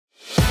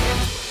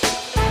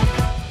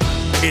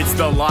It's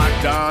the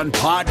Locked On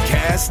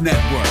Podcast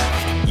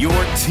Network, your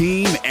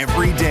team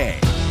every day.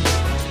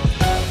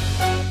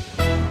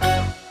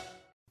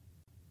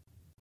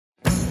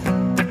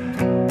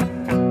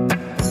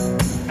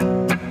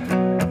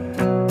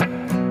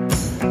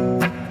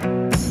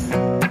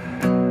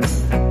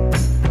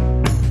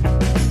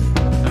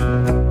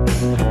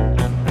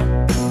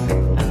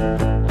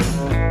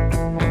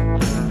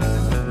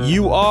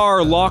 You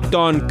are Locked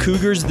On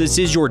Cougars. This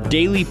is your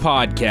daily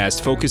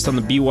podcast focused on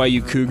the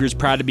BYU Cougars.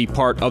 Proud to be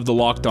part of the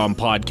Locked On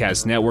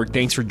Podcast Network.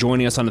 Thanks for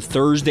joining us on a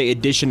Thursday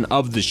edition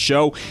of the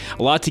show.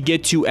 A lot to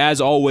get to,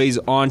 as always,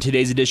 on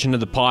today's edition of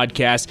the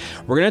podcast.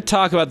 We're going to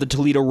talk about the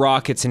Toledo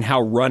Rockets and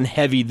how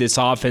run-heavy this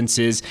offense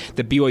is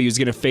that BYU is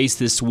going to face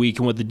this week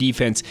and what the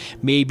defense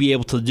may be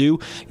able to do.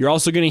 You're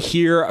also going to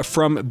hear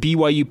from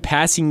BYU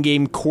passing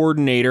game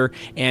coordinator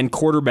and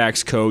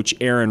quarterbacks coach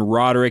Aaron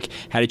Roderick.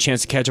 Had a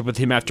chance to catch up with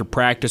him after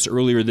practice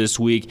earlier this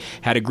week.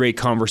 Had a great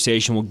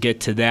conversation. We'll get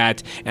to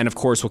that. And of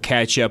course, we'll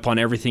catch you up on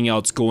everything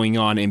else going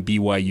on in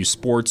BYU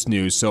sports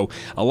news. So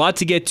a lot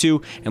to get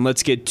to, and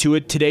let's get to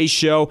it. Today's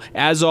show,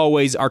 as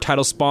always, our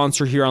title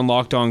sponsor here on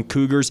Locked On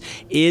Cougars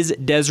is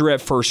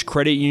Deseret First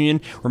Credit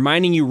Union.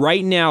 Reminding you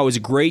right now is a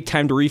great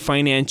time to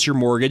refinance your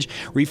mortgage.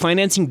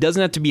 Refinancing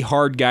doesn't have to be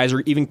hard, guys,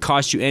 or even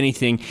cost you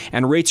anything,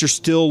 and rates are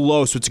still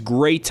low, so it's a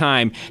great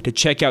time to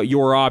check out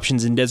your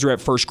options, and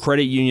Deseret First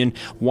Credit Union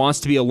wants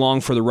to be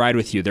along for the ride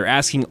with you. They're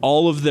asking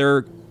all of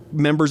their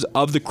members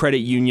of the credit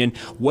union,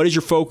 what is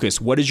your focus?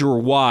 What is your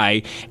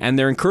why? And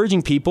they're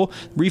encouraging people,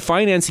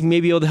 refinancing may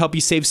be able to help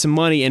you save some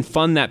money and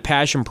fund that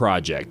passion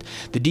project.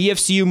 The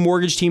DFCU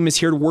mortgage team is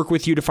here to work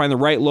with you to find the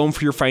right loan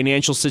for your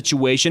financial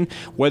situation.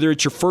 Whether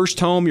it's your first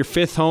home, your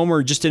fifth home,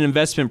 or just an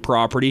investment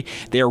property,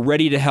 they are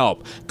ready to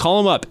help. Call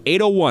them up,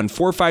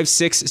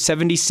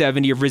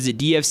 801-456-7070, or visit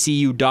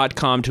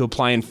dfcu.com to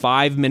apply in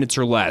 5 minutes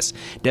or less.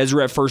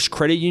 Deseret First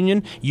Credit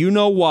Union, you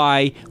know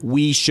why,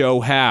 we show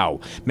how.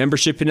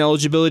 Membership and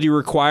eligibility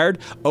required.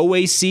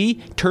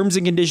 OAC, terms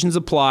and conditions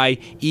apply.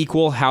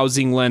 Equal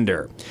housing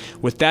lender.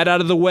 With that out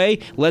of the way,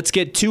 let's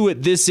get to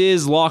it. This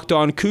is Locked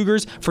On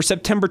Cougars for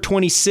September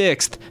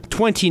 26th,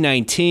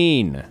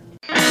 2019.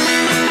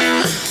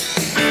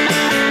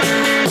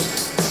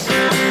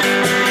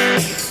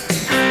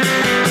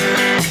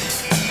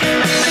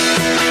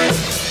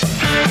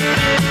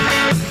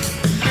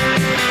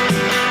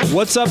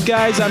 What's up,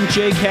 guys? I'm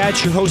Jake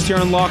Hatch, your host here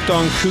on Locked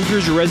On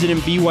Cougars, your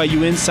resident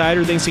BYU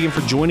insider. Thanks again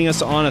for joining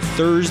us on a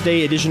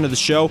Thursday edition of the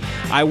show.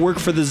 I work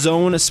for the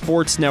Zone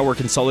Sports Network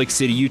in Salt Lake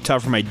City, Utah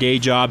for my day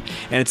job,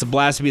 and it's a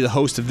blast to be the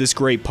host of this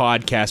great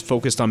podcast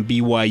focused on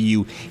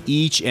BYU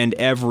each and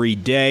every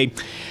day.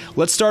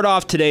 Let's start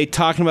off today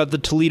talking about the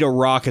Toledo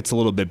Rockets a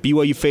little bit.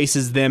 BYU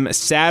faces them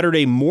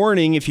Saturday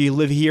morning if you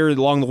live here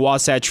along the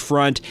Wasatch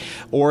Front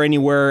or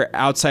anywhere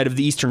outside of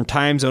the Eastern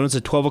Time Zone. It's a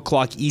 12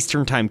 o'clock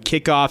Eastern Time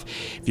kickoff.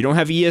 If you don't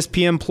have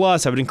ESPN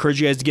Plus, I would encourage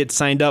you guys to get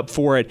signed up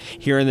for it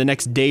here in the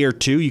next day or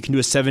two. You can do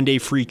a 7-day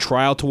free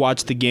trial to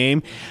watch the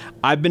game.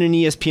 I've been an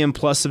ESPN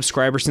Plus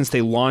subscriber since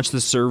they launched the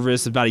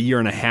service about a year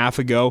and a half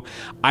ago.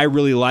 I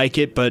really like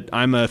it, but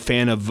I'm a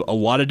fan of a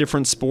lot of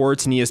different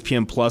sports, and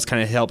ESPN Plus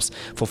kind of helps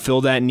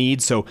fulfill that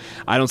need, so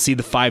I don't see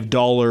the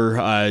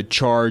 $5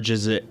 charge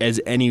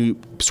as any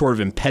sort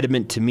of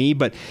impediment to me.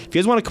 But if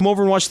you guys want to come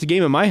over and watch the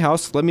game at my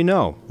house, let me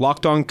know.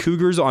 Locked On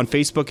Cougars on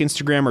Facebook,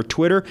 Instagram, or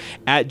Twitter,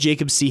 at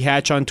Jacob C.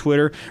 Hatch on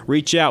Twitter.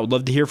 Reach out. Would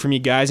love to hear from you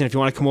guys, and if you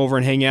want to come over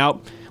and hang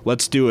out,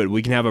 let's do it.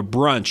 We can have a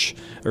brunch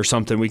or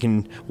something. We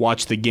can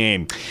watch the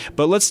game.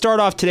 But let's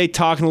start off today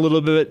talking a little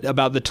bit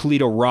about the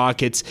Toledo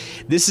Rockets.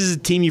 This is a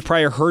team, you've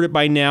probably heard it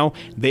by now.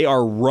 They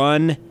are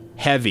run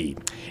heavy.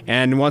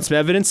 And want some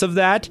evidence of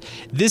that?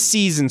 This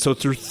season, so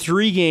through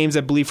 3 games,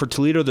 I believe for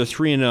Toledo, they're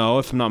 3-0,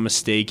 if I'm not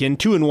mistaken.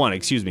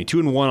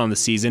 2-1 on the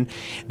season.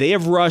 They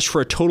have rushed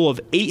for a total of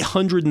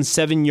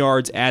 807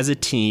 yards as a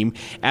team,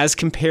 as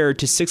compared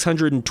to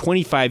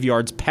 625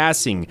 yards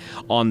passing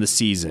on the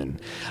season.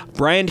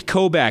 Bryant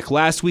Koback,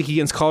 last week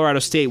against Colorado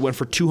State, went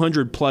for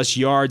 200-plus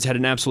yards, had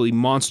an absolutely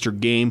monster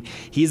game.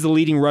 He's the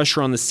leading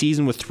rusher on the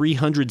season with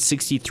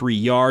 363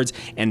 yards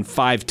and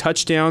 5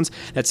 touchdowns.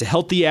 That's a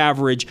healthy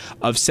average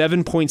of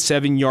 7.7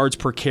 yards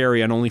per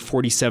carry on only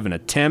 47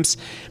 attempts.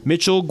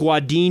 Mitchell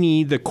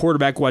Guadini, the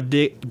quarterback,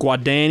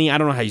 Guadani, I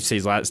don't know how you say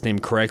his last name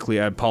correctly,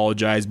 I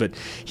apologize, but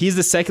he's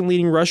the second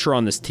leading rusher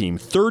on this team.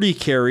 30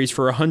 carries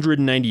for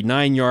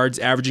 199 yards,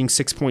 averaging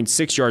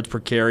 6.6 yards per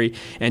carry,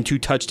 and 2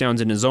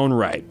 touchdowns in his own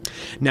right.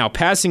 Now,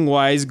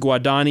 passing-wise,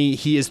 Guadani,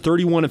 he is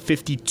 31 of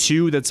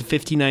 52. That's a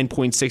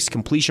 59.6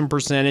 completion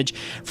percentage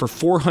for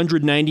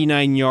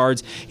 499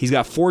 yards. He's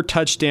got 4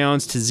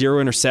 touchdowns to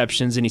 0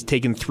 interceptions, and he's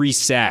taken 3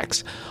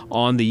 sacks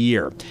on the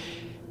year.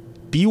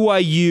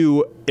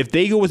 BYU, if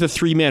they go with a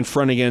 3-man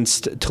front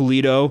against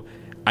Toledo,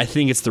 I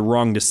think it's the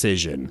wrong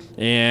decision.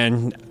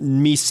 And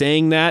me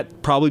saying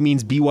that probably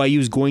means BYU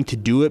is going to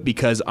do it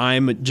because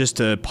I'm just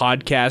a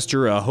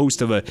podcaster, a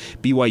host of a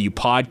BYU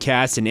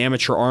podcast, an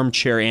amateur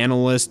armchair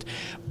analyst.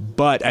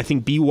 But I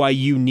think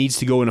BYU needs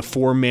to go in a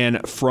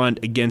 4-man front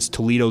against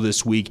Toledo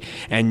this week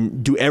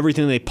and do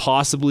everything they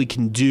possibly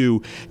can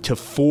do to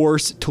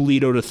force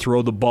Toledo to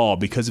throw the ball.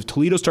 Because if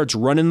Toledo starts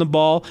running the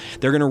ball,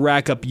 they're going to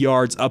rack up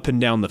yards up and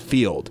down the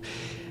field.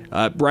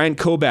 Brian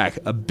Kobach,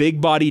 a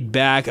big-bodied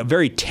back, a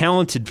very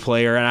talented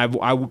player, and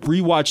I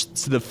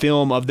rewatched the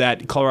film of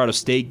that Colorado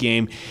State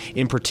game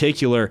in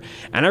particular,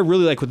 and I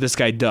really like what this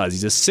guy does.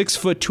 He's a 6',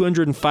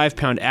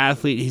 205-pound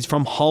athlete. He's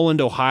from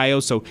Holland, Ohio,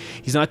 so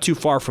he's not too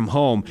far from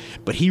home,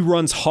 but he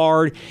runs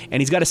hard,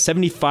 and he's got a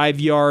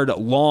 75-yard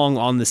long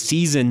on the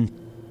season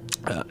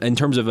in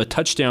terms of a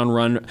touchdown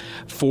run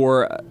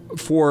for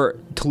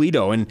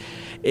Toledo. And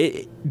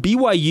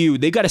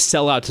BYU, they've got to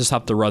sell out to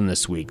stop the run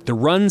this week. The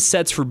run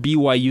sets for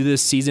BYU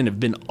this season have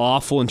been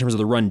awful in terms of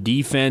the run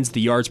defense,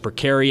 the yards per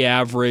carry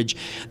average,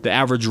 the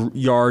average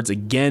yards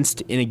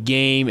against in a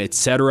game,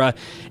 etc.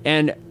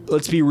 And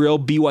let's be real,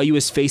 BYU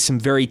has faced some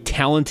very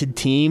talented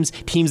teams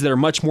that are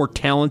much more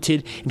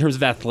talented in terms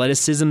of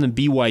athleticism than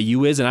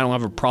BYU is, and I don't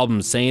have a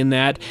problem saying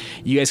that.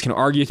 You guys can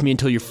argue with me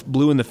until you're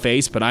blue in the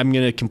face, but I'm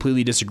going to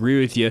completely disagree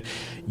with you.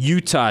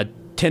 Utah,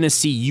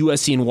 Tennessee,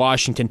 USC, and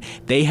Washington,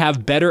 they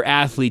have better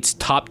athletes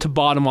top to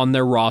bottom on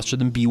their roster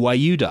than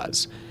BYU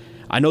does.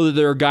 I know that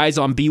there are guys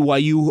on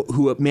BYU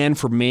who, man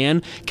for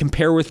man,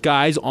 compare with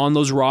guys on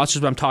those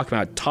rosters, but I'm talking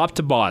about top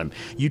to bottom.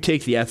 You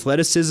take the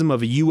athleticism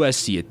of a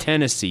USC, a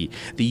Tennessee,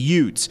 the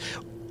Utes,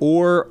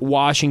 or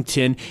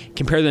Washington,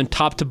 compare them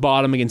top to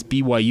bottom against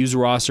BYU's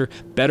roster,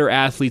 better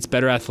athletes,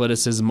 better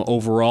athleticism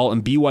overall,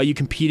 and BYU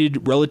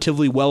competed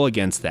relatively well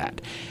against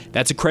that.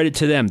 That's a credit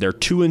to them. They're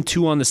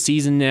 2-2 on the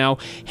season now,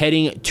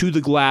 heading to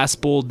the Glass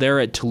Bowl. They're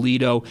at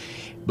Toledo.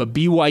 But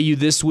BYU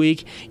this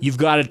week, you've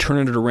got to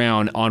turn it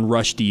around on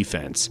rush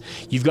defense.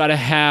 You've got to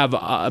have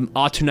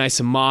Atunai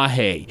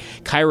Samaje,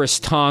 Kairos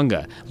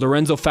Tonga,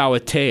 Lorenzo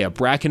Fauatea,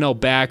 Bracken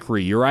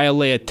Bakri, Uriah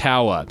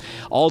Leatawa,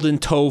 Alden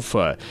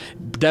Tofa,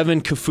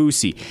 Devin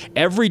Kafusi.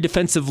 Every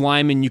defensive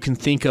lineman you can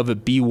think of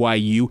at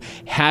BYU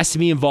has to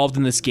be involved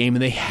in this game,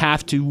 and they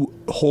have to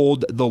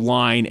hold the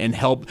line and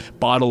help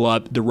bottle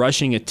up the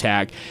rushing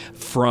attack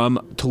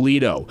from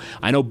Toledo.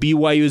 I know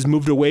BYU has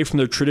moved away from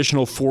their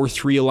traditional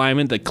 4-3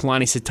 alignment that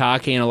Kalani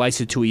Sitake and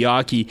Elisa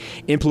Tuiaki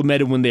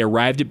implemented when they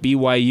arrived at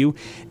BYU.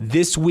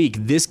 This week,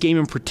 this game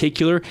in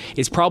particular,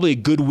 is probably a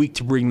good week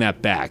to bring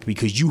that back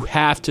because you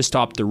have to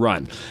stop the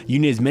run. You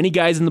need as many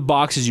guys in the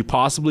box as you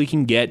possibly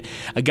can get.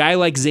 A guy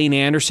like Zane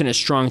Anderson at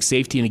strong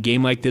safety in a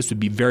game like this would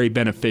be very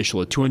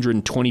beneficial. A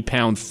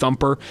 220-pound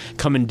thumper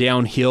coming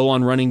downhill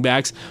on running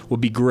backs would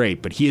be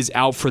great, but he is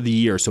out for the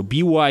year. So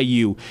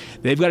BYU,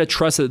 they've got to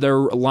trust that their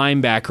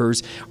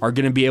linebackers are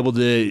going to be able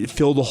to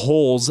fill the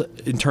holes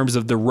in terms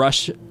of the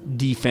rush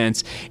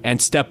defense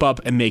and step up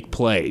and make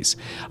plays.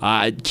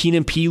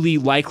 Keenan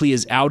Peely likely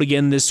is out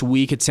again this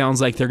week. It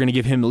sounds like they're going to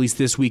give him at least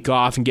this week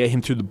off and get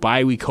him through the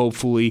bye week,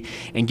 hopefully,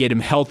 and get him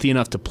healthy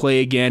enough to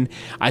play again.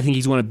 I think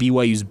he's one of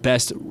BYU's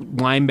best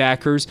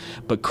linebackers,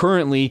 but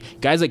currently,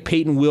 guys like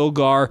Peyton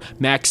Wilgar,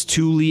 Max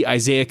Tooley,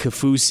 Isaiah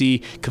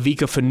Kafusi,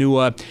 Kavika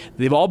Fanua,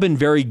 they've all been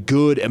very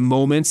good at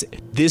moments.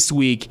 This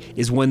week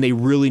is when they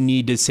really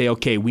need to say,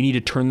 okay, we need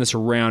to turn this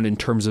around in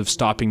terms of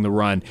stopping the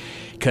run,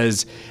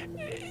 because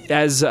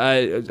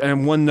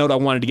and one note I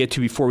wanted to get to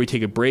before we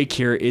take a break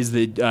here is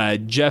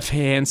that Jeff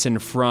Hansen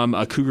from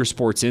Cougar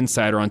Sports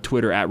Insider on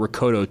Twitter at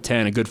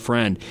Rakoto10, a good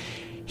friend,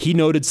 he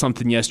noted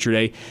something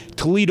yesterday.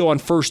 Toledo on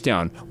first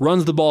down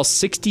runs the ball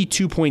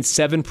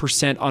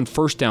 62.7% on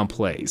first down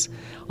plays.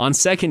 On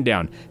second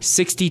down,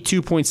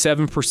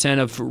 62.7%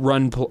 of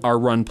our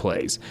run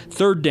plays.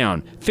 Third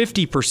down,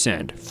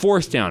 50%.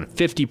 Fourth down,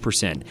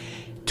 50%.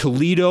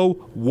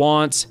 Toledo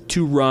wants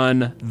to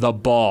run the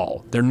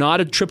ball. They're not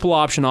a triple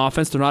option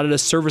offense. They're not a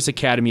service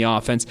academy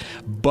offense,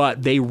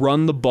 but they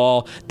run the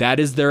ball. That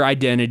is their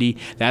identity.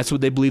 That's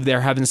what they believe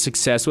they're having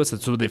success with.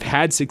 That's what they've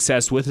had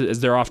success with as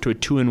they're off to a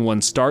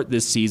 2-1 start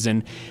this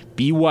season.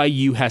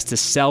 BYU has to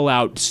sell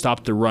out to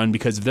stop the run,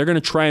 because if they're going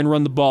to try and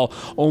run the ball,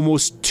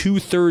 almost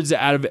 2/3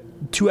 out of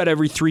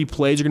every 3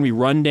 plays are going to be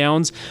run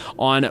downs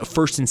on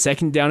first and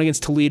second down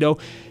against Toledo.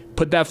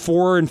 Put that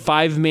 4 and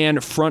 5 man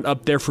front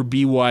up there for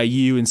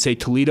BYU and say,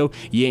 Toledo,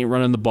 you ain't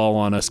running the ball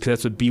on us,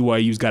 because that's what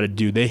BYU's got to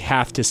do. They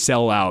have to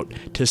sell out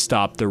to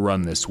stop the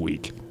run this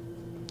week.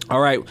 All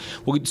right,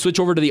 we'll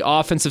switch over to the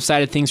offensive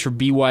side of things for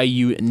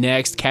BYU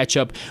next. Catch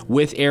up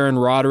with Aaron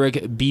Roderick,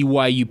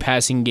 BYU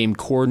passing game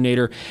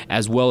coordinator,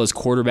 as well as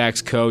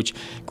quarterbacks coach.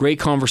 Great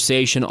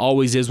conversation,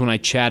 always is when I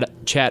chat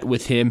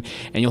with him,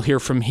 and you'll hear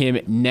from him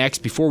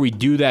next. Before we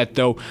do that,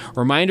 though,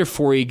 reminder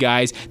for you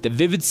guys that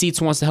Vivid Seats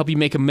wants to help you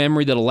make a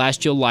memory that'll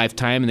last you a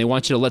lifetime, and they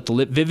want you to let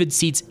the Vivid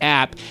Seats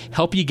app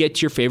help you get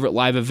to your favorite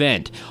live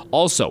event.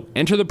 Also,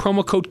 enter the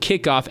promo code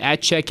KICKOFF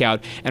at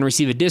checkout and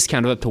receive a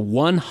discount of up to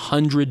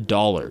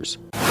 $100.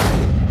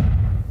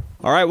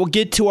 All right, we'll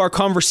get to our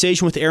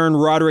conversation with Aaron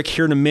Roderick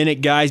here in a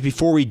minute, guys.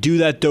 Before we do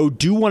that, though,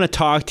 do want to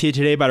talk to you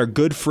today about our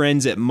good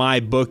friends at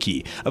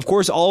MyBookie. Of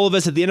course, all of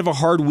us at the end of a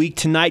hard week,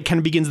 tonight kind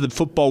of begins the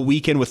football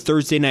weekend with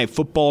Thursday night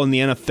football in the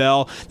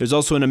NFL. There's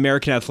also an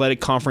American Athletic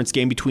Conference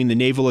game between the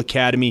Naval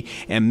Academy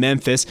and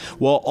Memphis.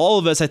 Well, all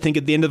of us, I think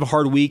at the end of a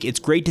hard week, it's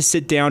great to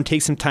sit down,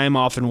 take some time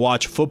off, and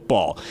watch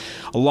football.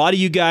 A lot of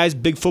you guys,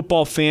 big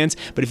football fans,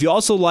 but if you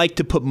also like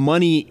to put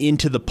money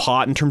into the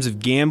pot in terms of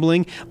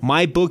gambling,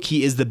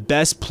 MyBookie is the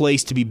best place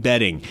to be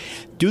betting.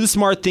 Do the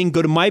smart thing.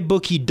 Go to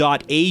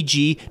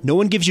mybookie.ag. No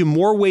one gives you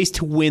more ways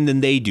to win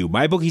than they do.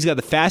 MyBookie's got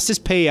the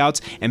fastest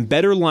payouts and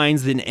better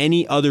lines than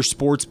any other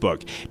sports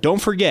book.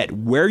 Don't forget,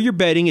 where you're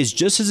betting is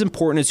just as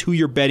important as who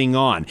you're betting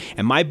on.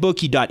 And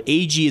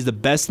mybookie.ag is the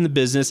best in the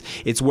business.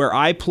 It's where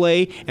I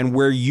play and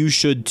where you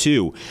should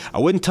too. I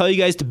wouldn't tell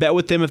you guys to bet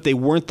with them if they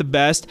weren't the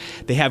best.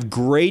 They have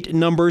great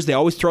numbers. They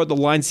always throw out the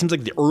line. It seems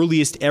like the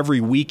earliest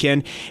every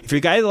weekend. If you're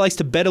a guy that likes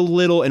to bet a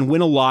little and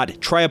win a lot,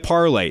 try a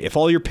parlay. If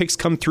all your picks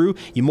come through,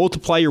 you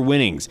multiply your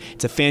winnings.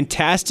 It's a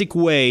fantastic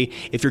way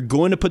if you're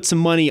going to put some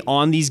money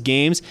on these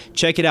games.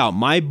 Check it out,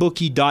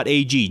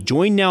 mybookie.ag.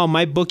 Join now.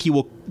 MyBookie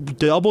will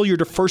double your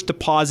first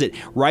deposit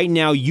right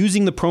now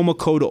using the promo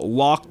code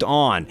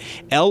LOCKEDON,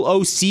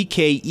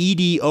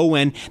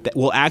 LOCKEDON. That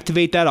will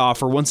activate that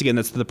offer. Once again,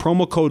 that's the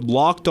promo code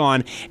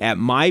LOCKEDON at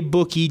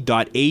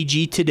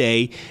mybookie.ag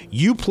today.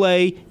 You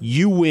play,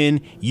 you win,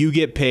 you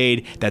get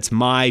paid. That's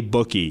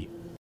MyBookie.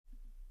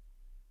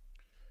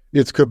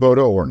 It's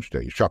Kubota Orange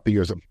Day. Shop the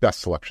year's best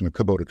selection of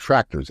Kubota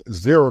tractors,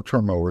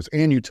 zero-turn mowers,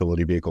 and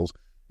utility vehicles,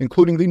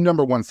 including the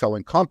 #1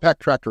 selling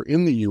compact tractor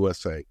in the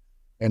USA.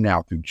 And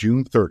now through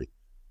June 30,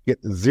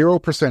 get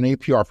 0%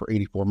 APR for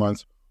 84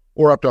 months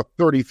or up to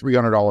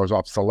 $3,300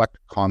 off select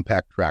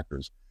compact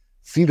tractors.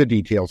 See the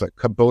details at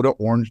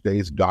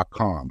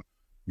KubotaOrangeDays.com.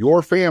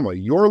 Your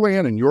family, your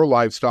land, and your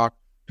livestock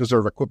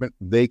deserve equipment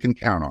they can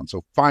count on.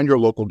 So find your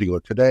local dealer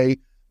today.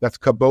 That's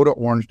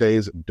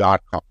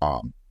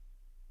KubotaOrangeDays.com.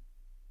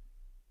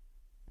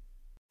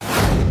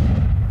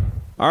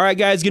 All right,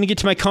 guys, going to get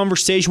to my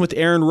conversation with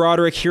Aaron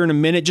Roderick here in a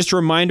minute. Just a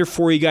reminder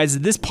for you guys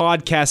that this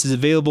podcast is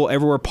available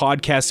everywhere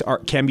podcasts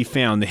can be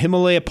found. The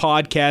Himalaya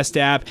Podcast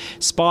app,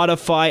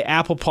 Spotify,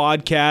 Apple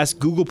Podcasts,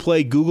 Google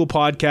Play, Google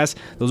Podcasts.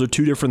 Those are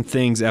two different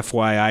things,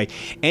 FYI.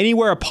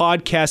 Anywhere a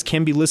podcast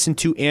can be listened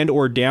to and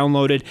or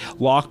downloaded,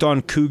 Locked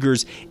On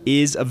Cougars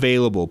is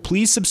available.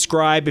 Please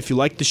subscribe if you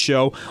like the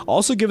show.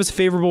 Also give us a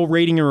favorable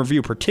rating and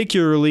review,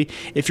 particularly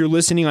if you're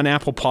listening on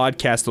Apple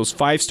Podcasts. Those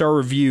 5-star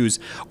reviews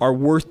are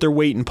worth their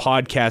weight in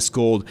podcast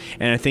gold,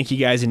 and I thank you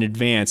guys in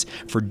advance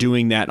for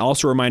doing that. And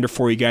also a reminder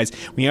for you guys,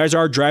 when you guys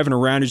are driving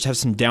around or just have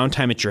some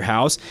downtime at your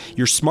house,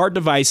 your smart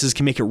devices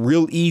can make it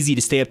real easy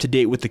to stay up to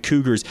date with the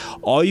Cougars.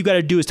 All you got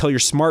to do is tell your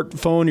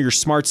smartphone or your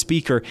smart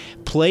speaker,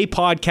 play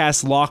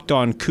podcast Locked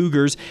On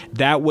Cougars.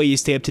 That way you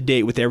stay up to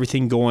date with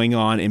everything going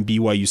on in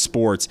BYU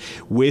sports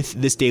with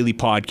this daily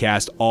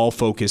podcast, all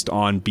focused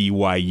on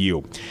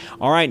BYU.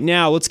 All right,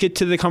 now let's get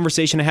to the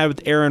conversation I had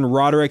with Aaron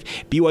Roderick,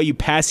 BYU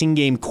passing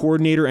game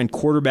coordinator and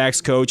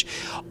quarterbacks coach.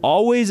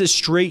 Always a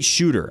straight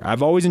shooter.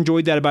 I've always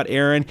enjoyed that about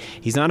Aaron.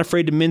 He's not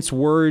afraid to mince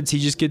words. He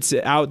just gets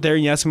out there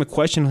and you ask him a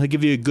question, he'll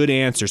give you a good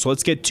answer. So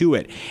let's get to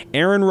it.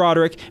 Aaron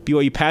Roderick,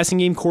 BYU passing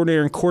game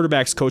coordinator and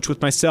quarterbacks coach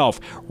with myself,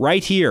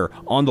 right here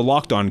on the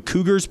Locked On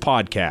Cougars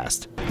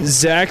podcast.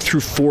 Zach, through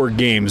 4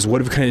 games,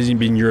 what have kind of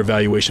been your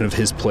evaluation of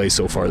his play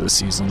so far this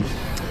season?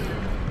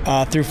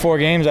 Through 4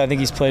 games, I think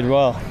he's played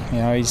well. You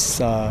know,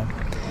 he's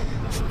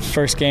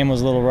first game was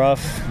a little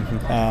rough,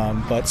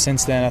 but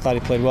since then I thought he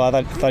played well.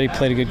 I thought he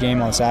played a good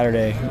game on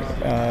Saturday,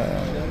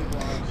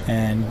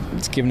 and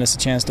it's given us a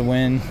chance to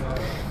win.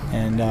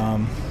 And you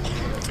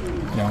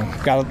know,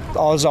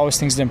 always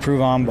things to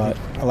improve on, but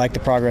I like the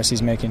progress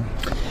he's making.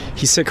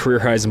 He set career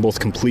highs in both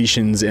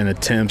completions and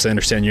attempts. I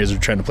understand you guys were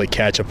trying to play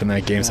catch-up in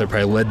that game, so that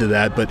probably led to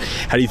that. But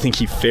how do you think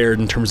he fared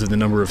in terms of the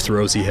number of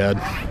throws he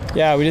had?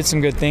 Yeah, we did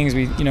some good things.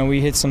 We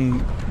hit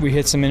some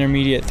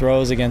intermediate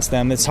throws against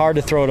them. It's hard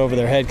to throw it over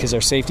their head because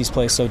their safeties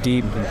play so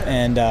deep.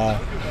 And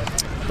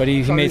but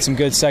he made some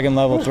good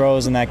second-level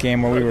throws in that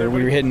game where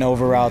we were hitting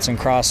over routes and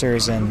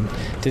crossers and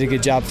did a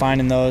good job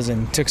finding those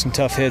and took some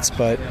tough hits.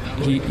 But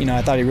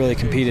I thought he really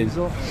competed.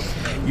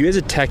 You guys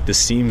attacked the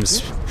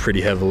seams pretty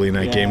heavily in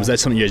that game. Was that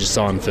something you guys just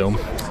saw on film?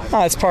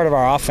 It's part of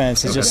our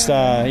offense. It's just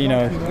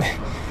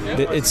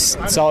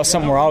it's always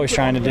something we're always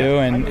trying to do,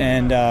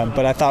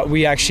 but I thought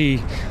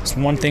it's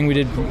one thing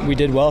we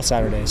did well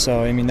Saturday.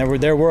 So I mean,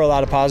 there were a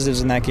lot of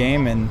positives in that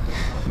game, and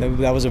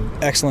that was an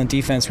excellent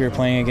defense we were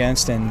playing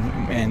against,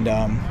 and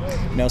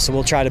so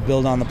we'll try to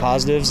build on the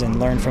positives and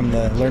learn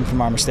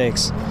from our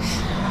mistakes.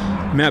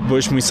 Matt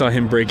Bush, when we saw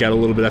him break out a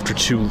little bit after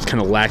 2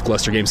 kind of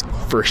lackluster games,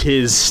 for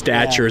his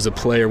stature as a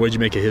player, what did you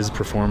make of his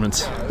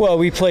performance? Well,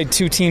 we played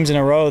 2 teams in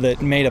a row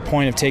that made a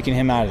point of taking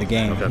him out of the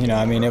game.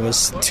 Okay. It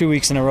was 2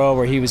 weeks in a row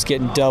where he was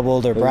getting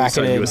doubled or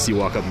bracketed. We saw USC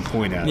walk up and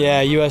point at him.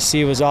 Yeah,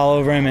 USC was all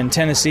over him, and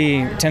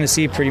Tennessee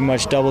pretty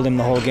much doubled him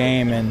the whole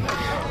game, and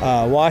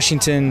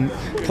Washington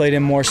played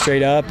him more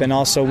straight up, and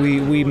also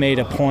we made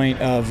a point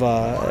of,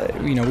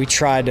 we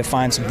tried to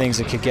find some things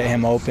that could get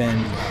him open.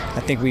 I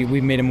think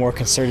we made a more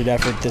concerted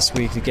effort this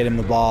week to get him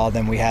the ball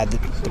than we had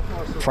the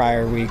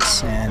prior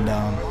weeks, and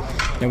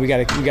we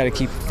got to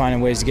keep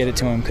finding ways to get it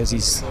to him because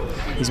he's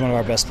one of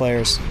our best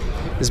players.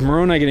 Is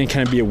Moroni going to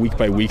kind of be a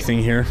week-by-week thing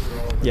here?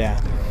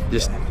 Yeah.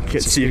 Just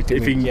see if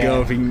he can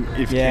go, if he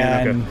can.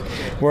 Okay. And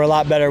we're a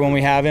lot better when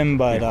we have him,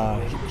 but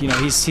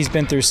he's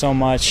been through so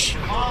much.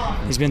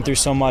 He's been through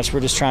so much.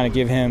 We're just trying to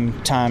give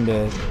him time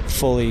to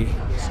fully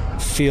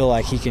feel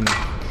like he can,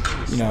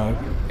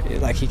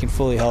 like he can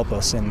fully help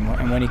us.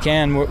 And when he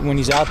can, when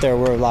he's out there,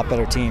 we're a lot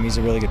better team. He's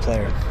a really good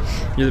player.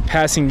 You're the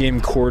passing game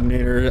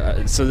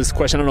coordinator. So this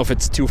question, I don't know if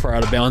it's too far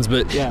out of bounds,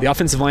 but the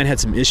offensive line had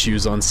some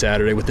issues on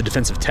Saturday with the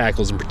defensive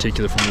tackles in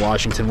particular from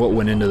Washington. What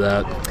went into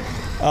that?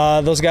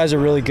 Those guys are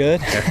really good.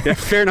 Yeah,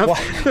 fair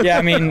enough.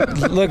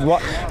 Look,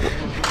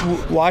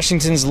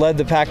 Washington's led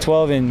the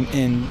Pac-12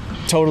 in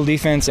total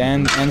defense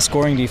and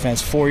scoring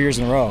defense 4 years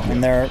in a row,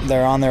 and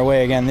they're on their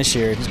way again this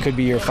year. It could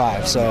be year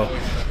 5. So,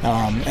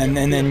 and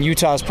then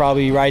Utah's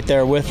probably right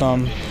there with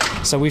them.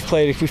 So we've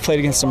played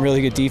against some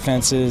really good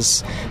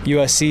defenses.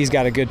 USC's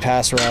got a good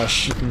pass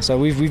rush. So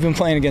we've been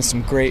playing against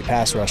some great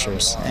pass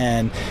rushers,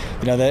 and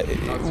that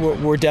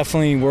we're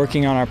definitely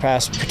working on our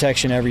pass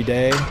protection every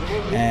day.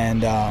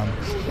 And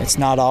it's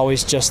not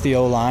always just the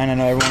O-line. I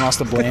know everyone wants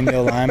to blame the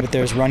O-line, but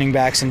there's running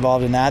backs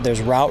involved in that.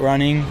 There's route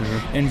running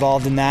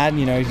involved in that.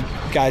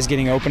 Guys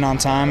getting open on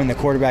time and the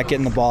quarterback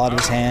getting the ball out of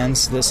his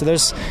hands. So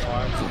there's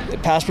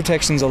pass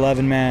protection's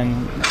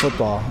 11-man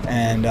football,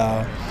 and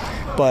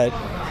but.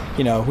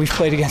 We've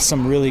played against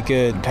some really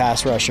good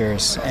pass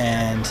rushers,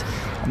 and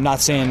I'm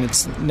not saying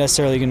it's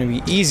necessarily going to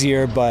be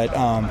easier, but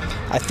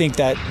I think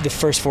that the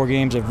first 4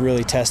 games have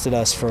really tested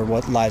us for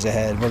what lies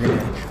ahead. We're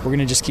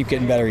gonna just keep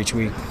getting better each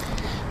week.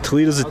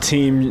 Toledo's a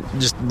team,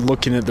 just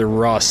looking at their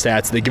raw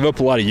stats, they give up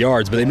a lot of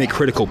yards, but they make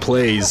critical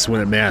plays when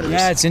it matters.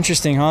 Yeah, it's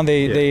interesting, huh?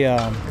 They've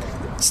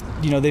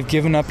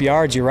given up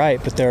yards, you're right,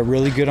 but they're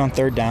really good on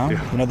third down.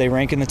 Yeah. They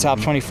rank in the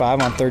top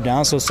 25 on third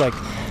down, so it's like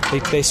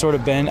they sort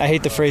of bend. I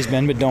hate the phrase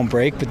bend but don't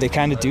break, but they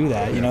kind of do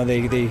that.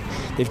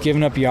 They've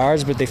given up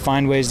yards, but they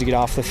find ways to get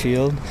off the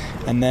field,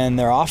 and then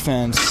their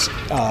offense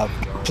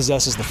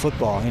possesses the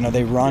football.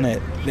 They run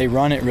it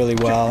really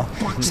well,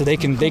 so they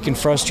can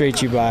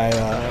frustrate you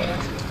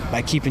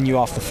by keeping you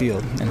off the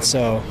field, and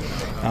so.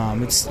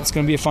 It's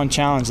going to be a fun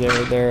challenge. They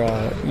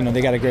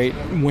got a great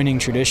winning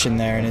tradition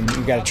there, and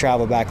we've got to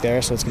travel back there,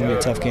 so it's going to be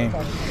a tough game.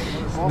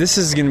 This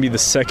is going to be the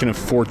second of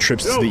 4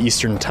 trips to the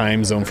Eastern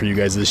time zone for you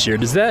guys this year.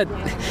 Does that,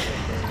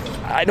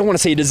 I don't want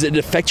to say, does it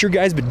affect your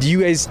guys, but do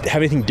you guys have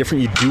anything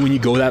different you do when you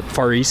go that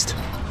far east?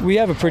 We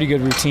have a pretty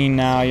good routine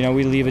now.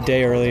 We leave a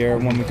day earlier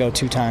when we go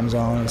 2 time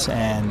zones,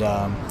 and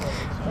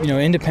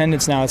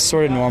independence now, it's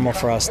sort of normal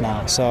for us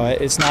now. So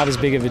it's not as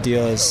big of a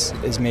deal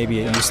as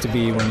maybe it used to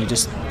be when you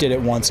just did it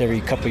once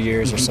every couple of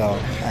years or so.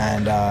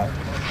 And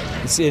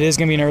it is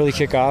going to be an early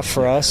kickoff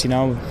for us.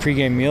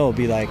 Pregame meal will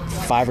be like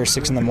 5 or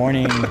 6 in the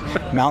morning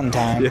Mountain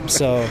Time. Yeah.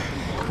 So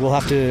we'll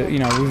have to,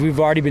 we've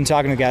already been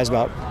talking to guys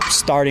about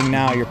starting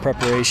now your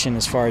preparation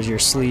as far as your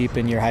sleep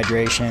and your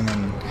hydration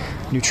and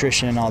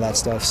nutrition and all that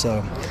stuff.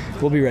 So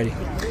we'll be ready.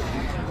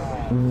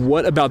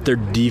 What about their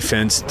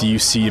defense do you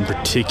see in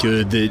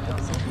particular that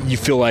you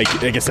feel like,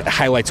 I guess, that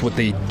highlights what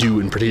they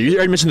do in particular? You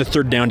already mentioned the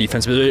third down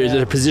defense, but is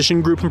it a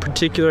position group in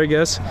particular, I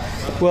guess?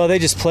 Well, they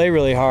just play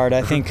really hard.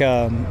 I think,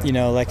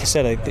 like I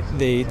said,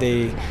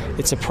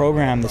 it's a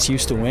program that's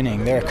used to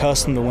winning. They're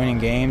accustomed to winning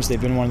games. They've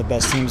been one of the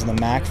best teams in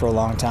the MAC for a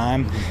long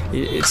time.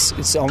 It's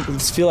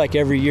feel like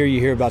every year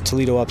you hear about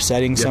Toledo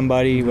upsetting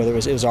somebody, whether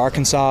it was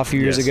Arkansas a few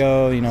years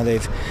ago.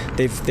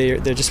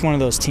 They're just one of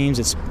those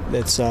teams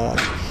that's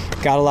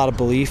got a lot of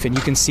belief, and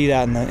you can see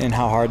that in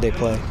how hard they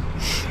play.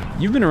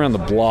 You've been around the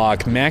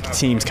block. MAC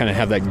teams kind of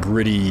have that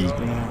gritty,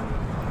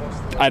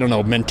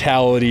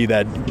 mentality,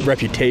 that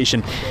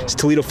reputation. Does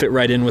Toledo fit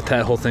right in with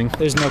that whole thing?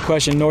 There's no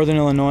question. Northern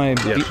Illinois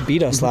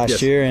beat us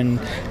last year,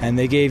 and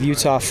they gave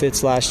Utah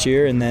fits last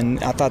year, and then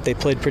I thought they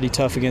played pretty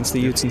tough against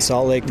the Utes in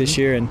Salt Lake this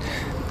year,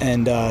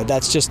 and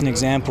that's just an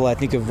example, I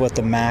think, of what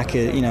the MAC,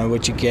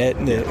 what you get.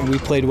 We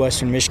played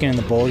Western Michigan in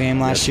the bowl game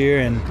last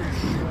year, and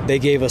they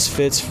gave us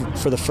fits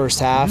for the first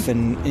half,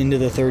 and into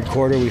the third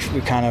quarter we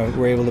kind of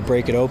were able to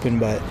break it open.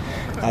 But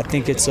I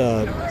think it's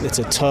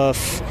a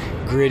tough,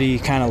 gritty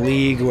kind of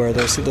league where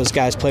those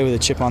guys play with a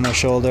chip on their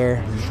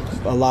shoulder.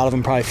 A lot of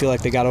them probably feel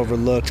like they got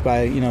overlooked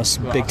by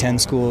Big Ten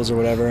schools or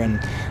whatever,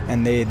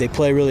 and they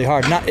play really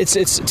hard.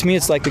 To me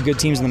it's like the good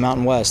teams in the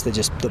Mountain West. They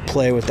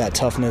play with that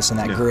toughness and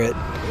that grit,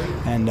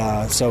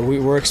 and so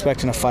we're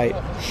expecting a fight.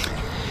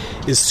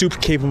 Is Soup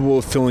capable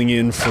of filling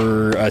in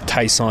for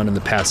Tyson in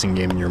the passing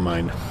game in your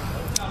mind?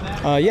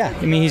 Yeah,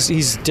 I mean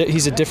he's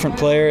a different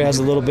player, has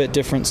a little bit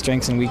different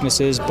strengths and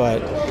weaknesses,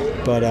 but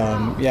But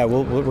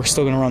we're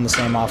still going to run the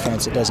same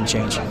offense. It doesn't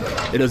change.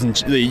 It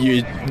doesn't.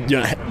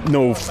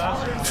 No,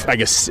 I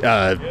guess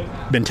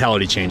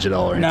mentality change at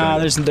all. No,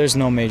 there's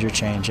no major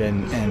change,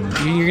 and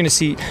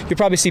you'll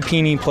probably see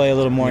Peeney play a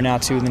little more now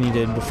too than he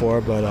did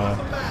before. But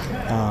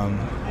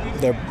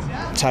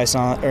Soup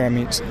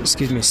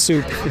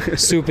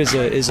is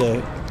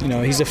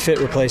a he's a fit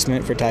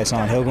replacement for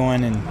Tyson. He'll go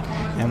in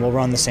and we'll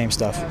run the same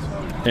stuff.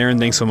 Aaron,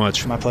 thanks so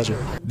much. My pleasure.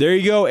 There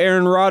you go,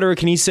 Aaron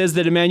Roderick, and he says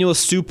that Emmanuel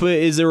Supa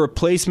is a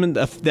replacement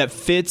that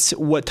fits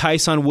what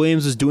Tyson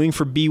Williams is doing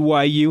for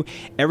BYU.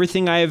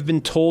 Everything I have been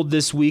told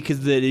this week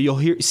is that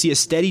you'll see a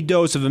steady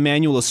dose of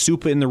Emmanuel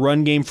Supa in the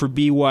run game for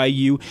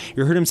BYU.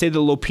 You heard him say that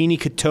Lopini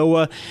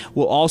Katoa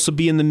will also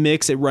be in the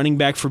mix at running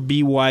back for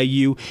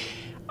BYU.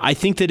 I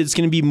think that it's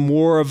going to be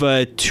more of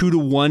a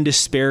 2-to-1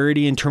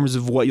 disparity in terms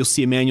of what you'll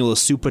see Emmanuel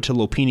Supa to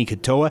Lopini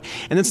Katoa.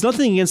 And that's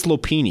nothing against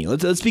Lopini.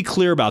 Let's be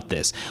clear about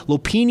this.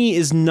 Lopini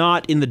is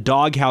not in the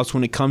doghouse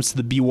when it comes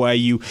to the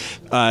BYU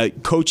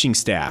coaching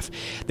staff.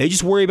 They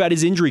just worry about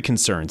his injury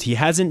concerns. He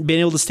hasn't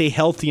been able to stay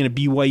healthy in a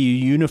BYU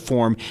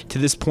uniform to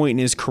this point in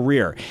his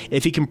career.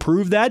 If he can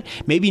prove that,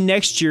 maybe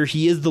next year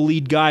he is the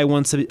lead guy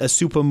once a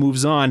Supa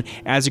moves on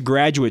as a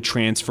graduate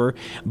transfer.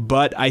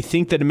 But I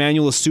think that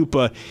Emmanuel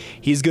Supa,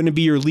 he's going to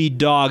be your lead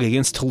dog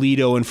against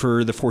Toledo and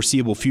for the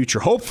foreseeable future.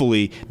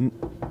 Hopefully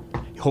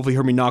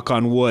hear me knock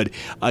on wood,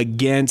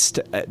 against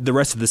the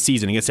rest of the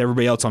season, against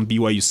everybody else on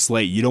BYU's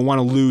slate. You don't want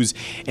to lose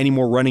any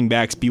more running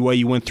backs.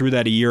 BYU went through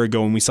that a year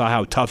ago, and we saw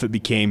how tough it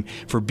became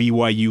for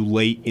BYU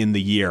late in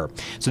the year.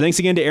 So thanks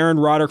again to Aaron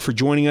Roderick for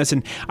joining us,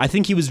 and I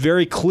think he was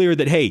very clear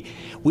that, hey,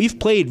 we've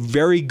played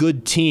very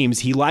good teams.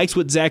 He likes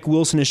what Zach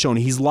Wilson has shown.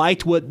 He's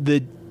liked what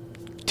the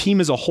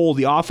team as a whole,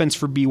 the offense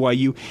for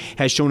BYU,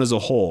 has shown as a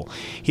whole.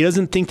 He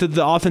doesn't think that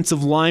the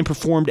offensive line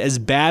performed as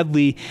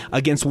badly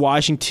against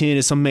Washington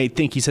as some may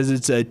think. He says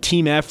it's a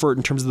team effort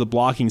in terms of the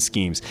blocking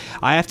schemes.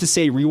 I have to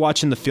say,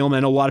 rewatching the film,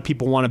 I know a lot of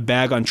people want to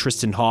bag on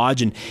Tristan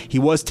Hodge, and he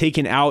was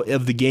taken out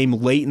of the game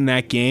late in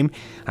that game.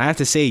 I have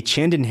to say,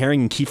 Chandon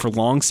Herring and Kiefer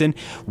Longson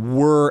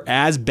were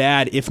as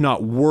bad, if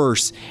not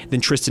worse,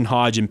 than Tristan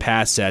Hodge in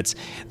pass sets.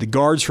 The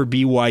guards for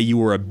BYU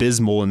were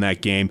abysmal in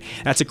that game.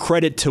 That's a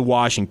credit to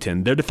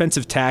Washington. Their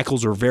defensive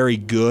tackles are very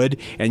good,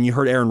 and you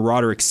heard Aaron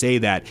Roderick say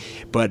that.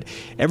 But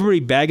everybody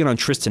bagging on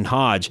Tristan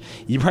Hodge,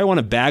 you probably want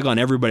to bag on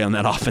everybody on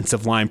that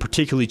offensive line,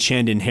 particularly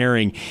Chandon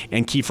Herring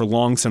and Kiefer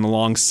Longson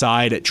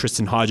alongside at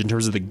Tristan Hodge in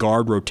terms of the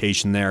guard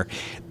rotation there.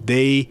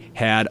 They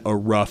had a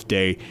rough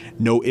day.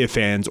 No ifs,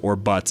 ands, or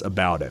buts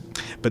about it.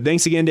 But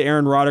thanks again to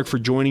Aaron Roderick for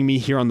joining me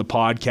here on the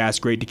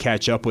podcast. Great to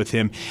catch up with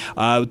him.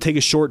 We'll take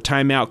a short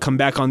time out, come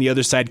back on the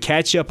other side,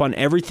 catch up on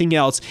everything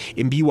else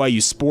in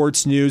BYU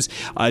sports news.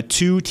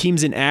 2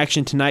 teams in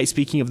action tonight.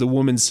 Speaking of the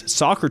women's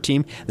soccer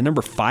team, the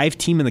number 5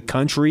 team in the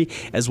country,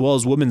 as well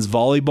as women's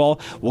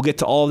volleyball. We'll get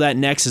to all of that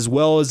next, as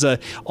well as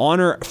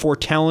honor for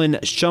Talon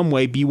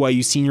Shumway,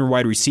 BYU senior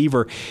wide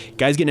receiver.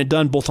 Guys getting it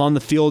done both on the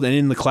field and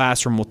in the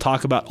classroom. We'll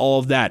talk about all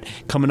of that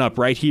coming up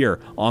right here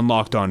on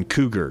Locked On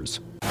Cougars.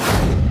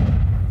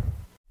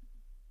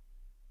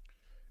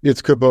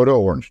 It's Kubota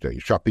Orange Day.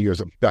 Shop the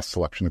year's best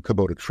selection of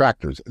Kubota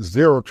tractors,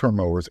 zero-turn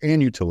mowers,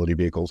 and utility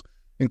vehicles,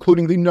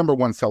 including the number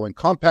 1 selling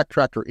compact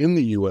tractor in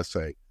the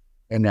USA.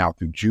 And now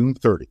through June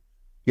 30,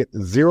 get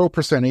 0%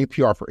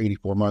 APR for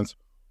 84 months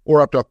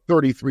or up to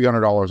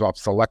 $3,300 off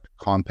select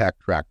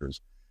compact tractors.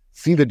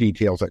 See the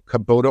details at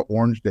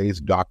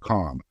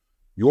KubotaOrangeDays.com.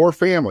 Your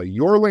family,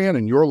 your land,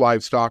 and your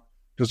livestock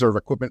deserve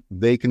equipment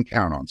they can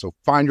count on. So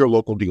find your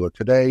local dealer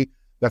today.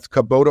 That's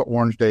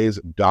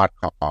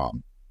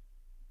KubotaOrangeDays.com.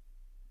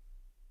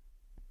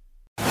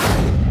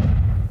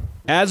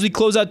 As we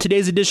close out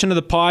today's edition of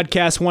the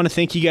podcast, I want to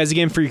thank you guys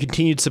again for your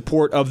continued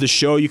support of the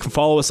show. You can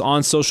follow us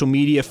on social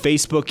media,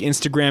 Facebook,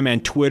 Instagram,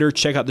 and Twitter.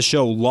 Check out the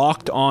show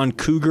Locked On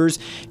Cougars.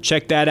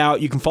 Check that out.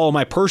 You can follow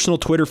my personal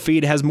Twitter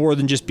feed. It has more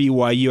than just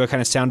BYU. I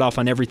kind of sound off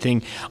on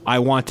everything I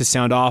want to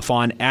sound off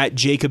on at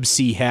Jacob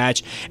C.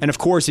 Hatch. And of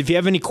course, if you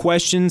have any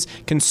questions,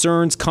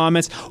 concerns,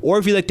 comments, or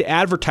if you'd like to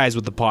advertise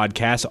with the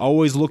podcast,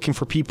 always looking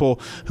for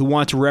people who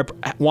want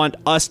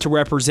us to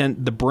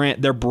represent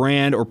their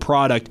brand or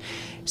product.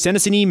 Send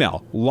us an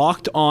email,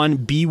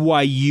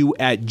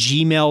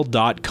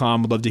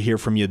 lockedonbyu@gmail.com. I'd love to hear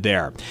from you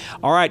there.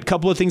 All right, a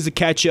couple of things to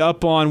catch you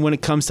up on when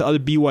it comes to other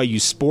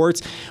BYU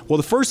sports. Well,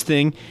 the first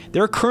thing,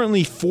 there are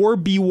currently 4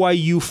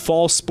 BYU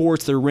fall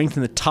sports that are ranked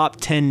in the top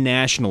 10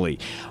 nationally.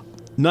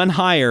 None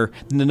higher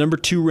than the number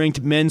 2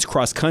 ranked men's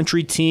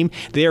cross-country team.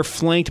 They are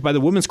flanked by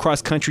the women's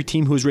cross-country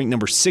team, who is ranked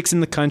number 6 in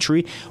the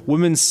country.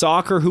 Women's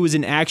soccer, who is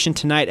in action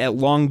tonight at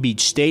Long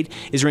Beach State,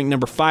 is ranked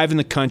number 5 in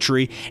the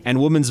country.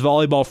 And women's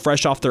volleyball,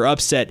 fresh off their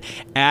upset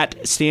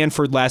at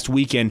Stanford last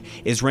weekend,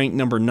 is ranked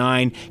number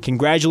 9.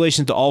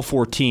 Congratulations to all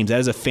 4 teams. That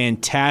is a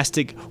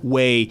fantastic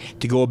way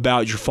to go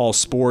about your fall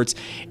sports.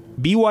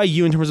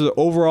 BYU, in terms of the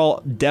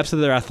overall depth of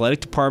their athletic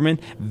department,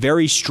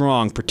 very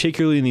strong,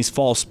 particularly in these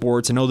fall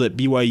sports. I know that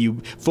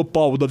BYU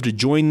football would love to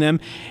join them,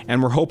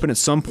 and we're hoping at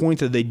some point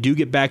that they do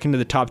get back into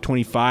the top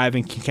 25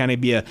 and can kind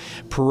of be a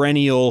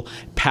perennial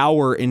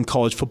power in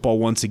college football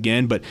once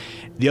again. But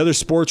the other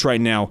sports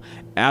right now,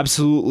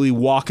 absolutely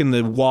walking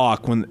the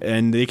walk,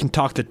 and they can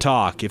talk the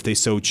talk if they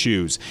so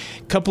choose.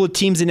 A couple of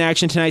teams in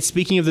action tonight.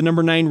 Speaking of the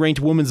number 9 ranked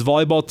women's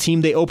volleyball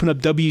team, they open up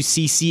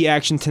WCC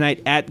action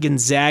tonight at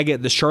Gonzaga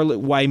at the Charlotte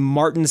Y.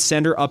 Martin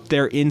Center up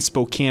there in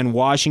Spokane,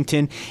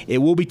 Washington. It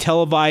will be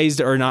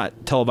televised, or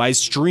not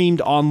televised,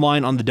 streamed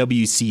online on the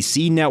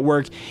WCC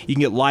network. You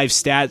can get live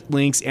stat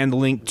links and the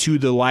link to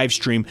the live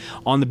stream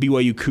on the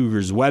BYU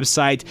Cougars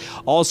website.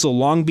 Also,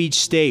 Long Beach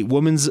State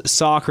women's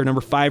soccer,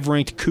 number 5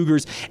 ranked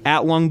Cougars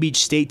at Long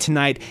Beach State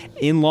tonight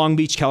in Long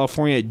Beach,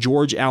 California at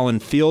George Allen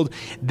Field.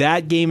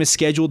 That game is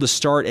scheduled to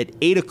start at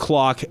 8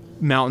 o'clock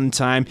Mountain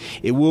Time.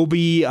 It will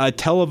be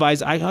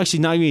televised. Actually,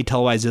 not going to be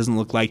televised, doesn't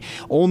look like.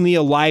 Only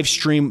a live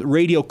stream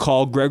radio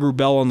call. Greg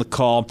Rubel on the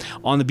call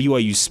on the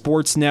BYU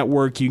Sports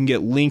Network. You can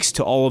get links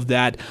to all of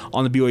that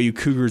on the BYU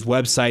Cougars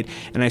website.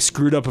 And I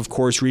screwed up, of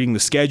course, reading the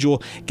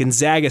schedule.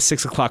 Gonzaga,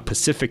 6 o'clock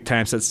Pacific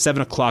Time, so that's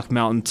 7 o'clock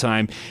Mountain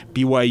Time.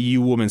 BYU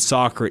Women's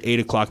Soccer at 8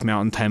 o'clock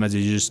Mountain Time, as I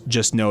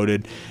just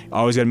noted.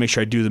 I always got to make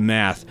sure I do the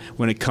math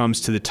when it comes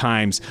to the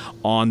times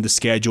on the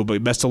schedule.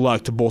 But best of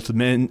luck to both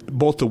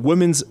the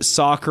women's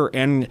soccer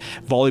and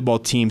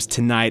volleyball teams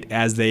tonight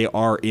as they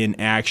are in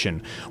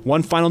action.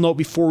 One final note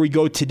before we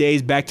go today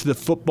is back to the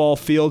football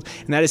field,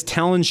 and that is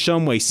Talon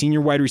Shumway,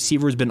 senior wide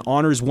receiver, has been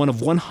honored as one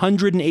of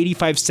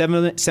 185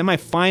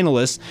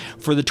 semifinalists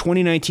for the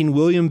 2019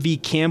 William V.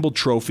 Campbell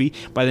Trophy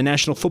by the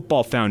National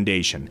Football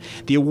Foundation.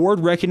 The award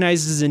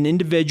recognizes an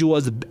individual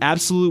as the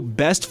absolute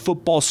best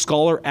football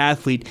scholar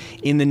athlete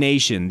in the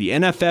nation. The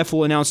NFF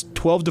will announce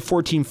 12 to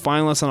 14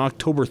 finalists on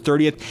October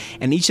 30th,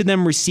 and each of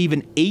them receive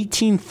an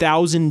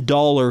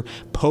 $18,000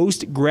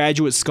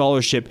 postgraduate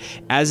scholarship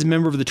as a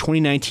member of the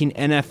 2019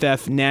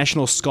 NFF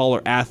National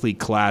Scholar Athlete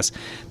class.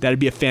 That'd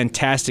be a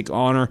fantastic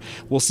honor.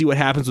 We'll see what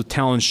happens with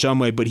Talon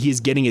Shumway, but he is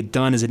getting it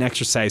done as an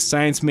exercise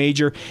science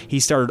major.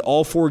 He started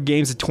all 4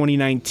 games of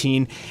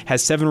 2019,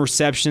 has 7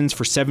 receptions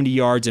for 70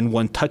 yards and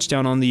 1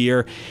 touchdown on the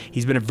year.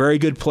 He's been a very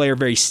good player,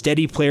 very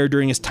steady player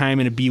during his time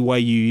in a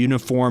BYU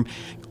uniform.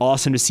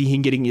 Awesome to see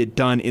him getting it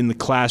done in the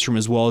classroom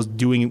as well as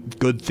doing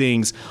good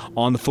things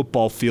on the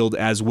football field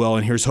as well.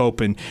 And here's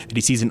hoping that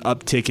he sees an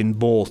uptick in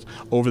both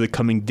over the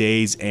coming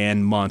days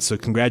and months. So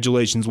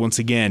congratulations once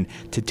again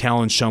to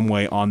Talon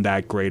Shumway on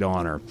that great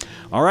honor.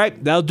 All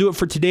right, that'll do it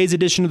for today's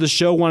edition of the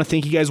show. I want to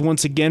thank you guys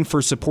once again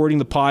for supporting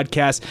the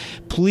podcast.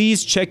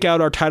 Please check out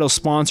our title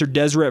sponsor,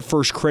 Deseret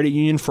First Credit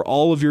Union, for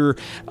all of your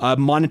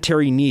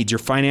monetary needs, your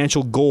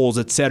financial goals,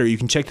 etc. You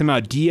can check them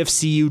out,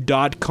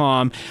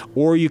 dfcu.com,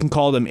 or you can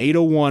call them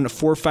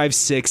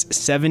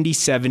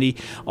 801-456-7070.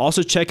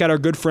 Also, check out our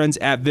good friends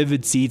at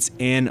Vivid Seats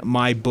and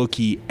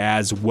MyBookie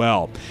as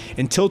well.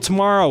 Until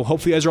tomorrow,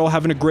 hopefully you guys are all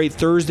having a great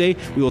Thursday.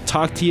 We will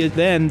talk to you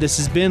then. This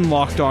has been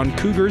Locked On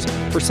Cougars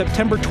for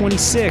September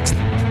 26th,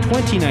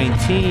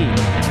 2019.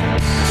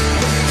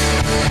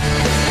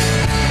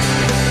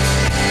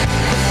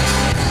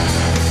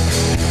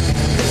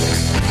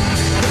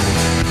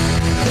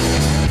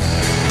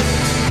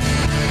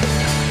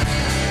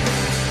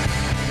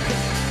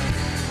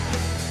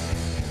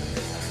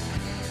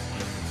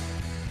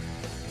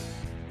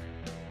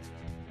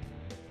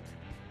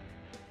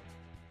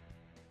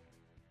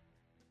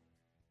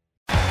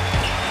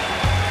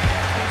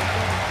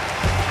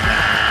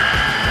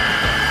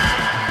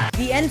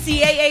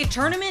 NCAA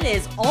tournament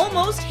is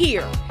almost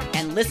here,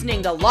 and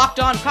listening to Locked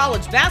On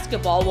College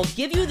Basketball will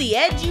give you the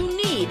edge you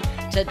need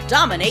to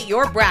dominate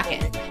your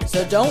bracket.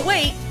 So don't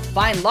wait.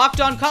 Find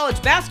Locked On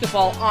College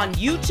Basketball on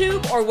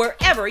YouTube or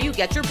wherever you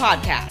get your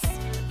podcasts.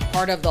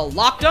 Part of the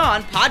Locked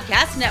On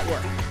Podcast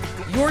Network.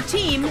 Your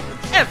team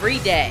every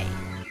day.